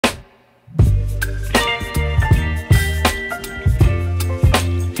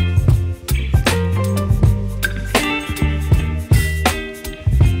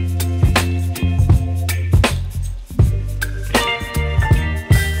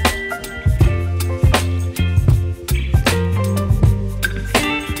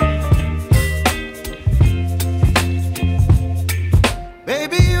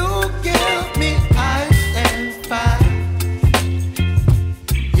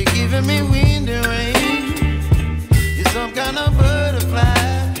giving me wind and rain. You're some kind of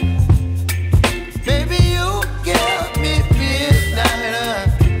butterfly. Baby, you give me midnight.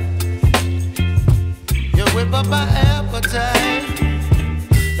 You whip up my appetite.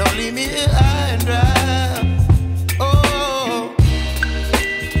 Don't leave me here high and dry. Oh,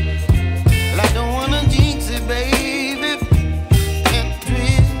 well, I don't wanna jinx it, baby, and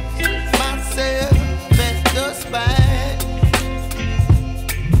twist myself at the spine.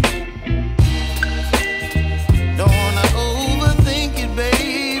 Don't wanna overthink it,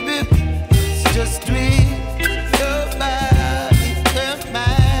 baby. It's just twist your body and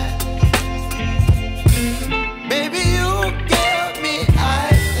mine. Baby, you give me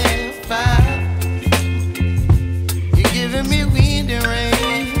ice and fire. You're giving me wind and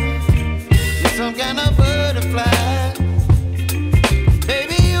rain. You're some kind of butterfly.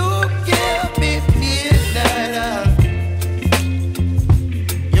 Baby, you give me midnight.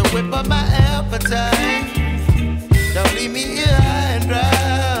 You whip up my appetite. Don't leave me here high and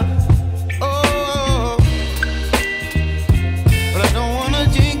dry. Oh, but I don't wanna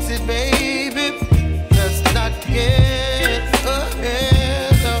jinx it, baby. Let's not get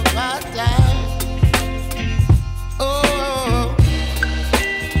ahead of my time. Oh,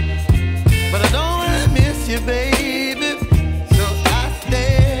 but I don't wanna miss you, baby. So I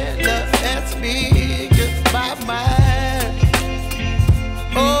stand up and speak just my mind.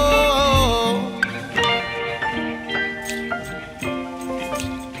 Oh.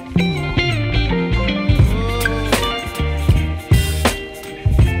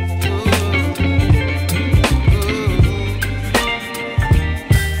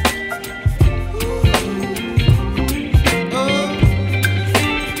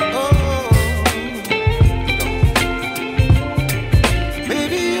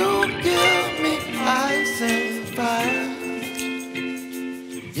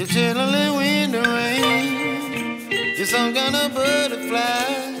 You're chilling wind and rain. You're some kind of butterfly.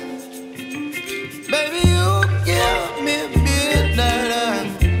 Baby, you give me midnight.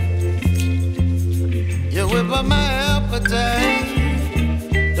 You whip up my appetite.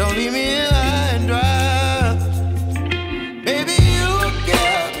 Don't leave me here high and dry. Baby, you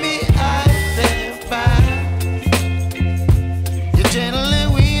give me ice and fire. You're channeling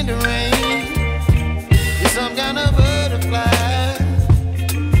wind and rain. You're some kind of butterfly.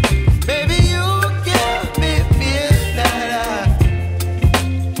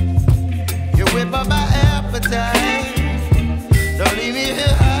 Whip up my appetite. Don't leave me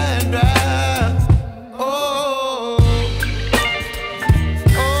here high and dry. Oh,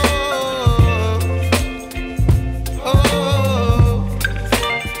 oh,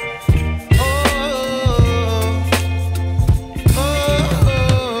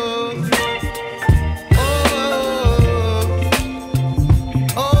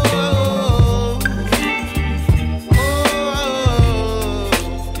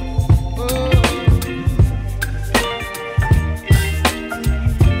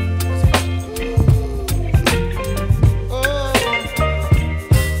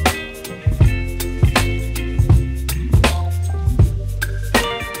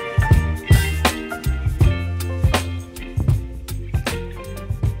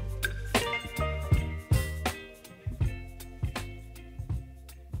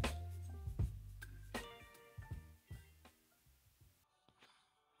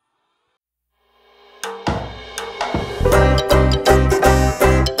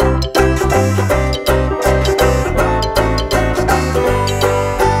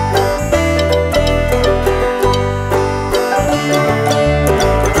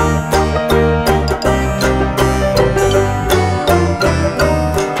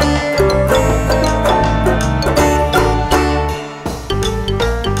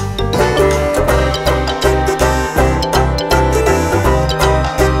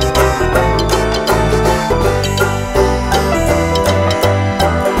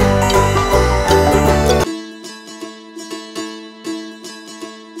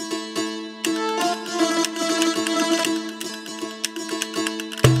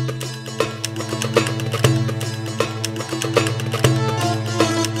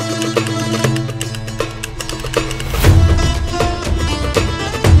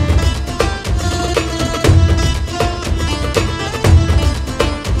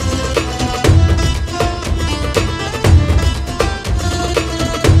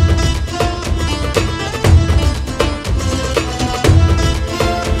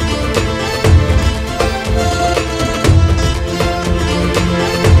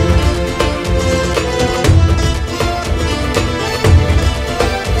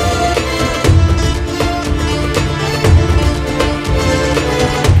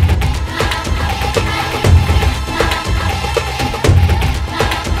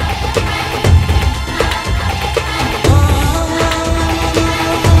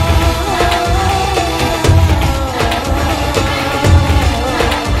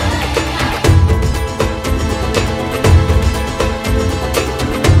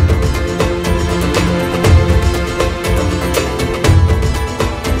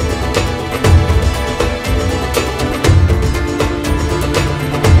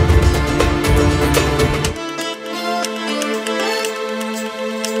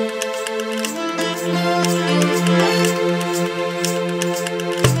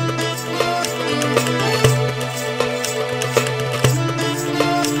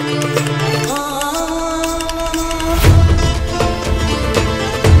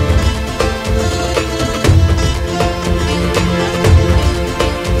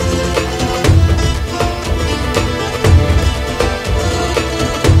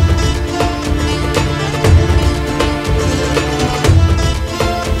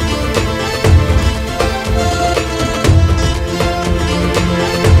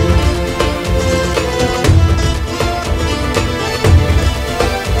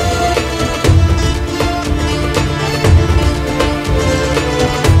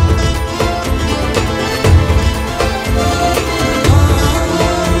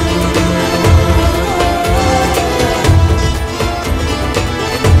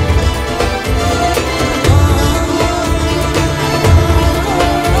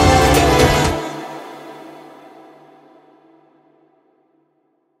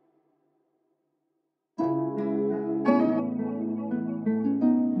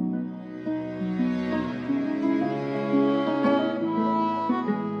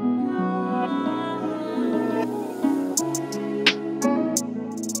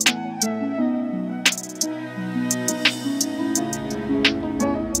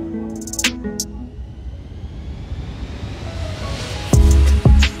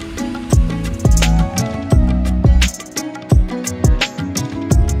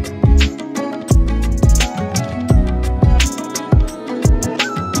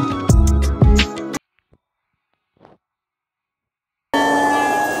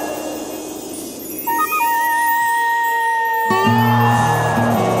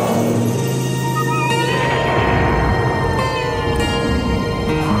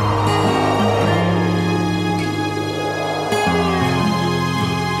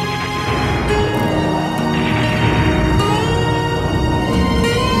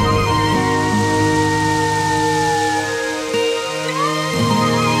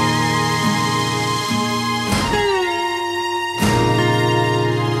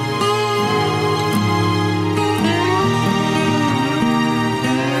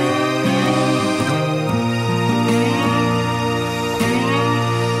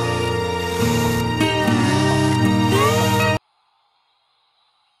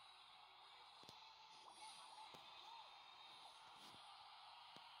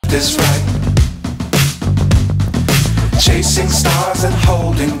 Is right. Chasing stars and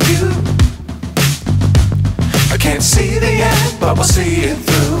holding you. I can't see the end, but we'll see it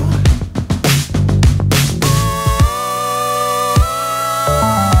through.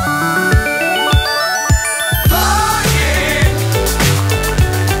 Flying,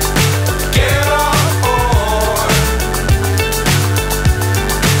 get on board.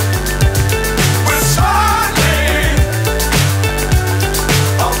 We're smiling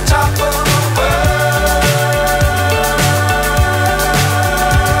on top of the world.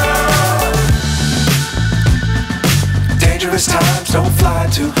 Dangerous times, don't fly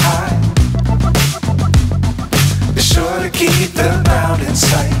too high. Be sure to keep the ground in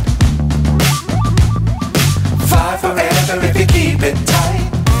sight. Fly forever if you keep it tight.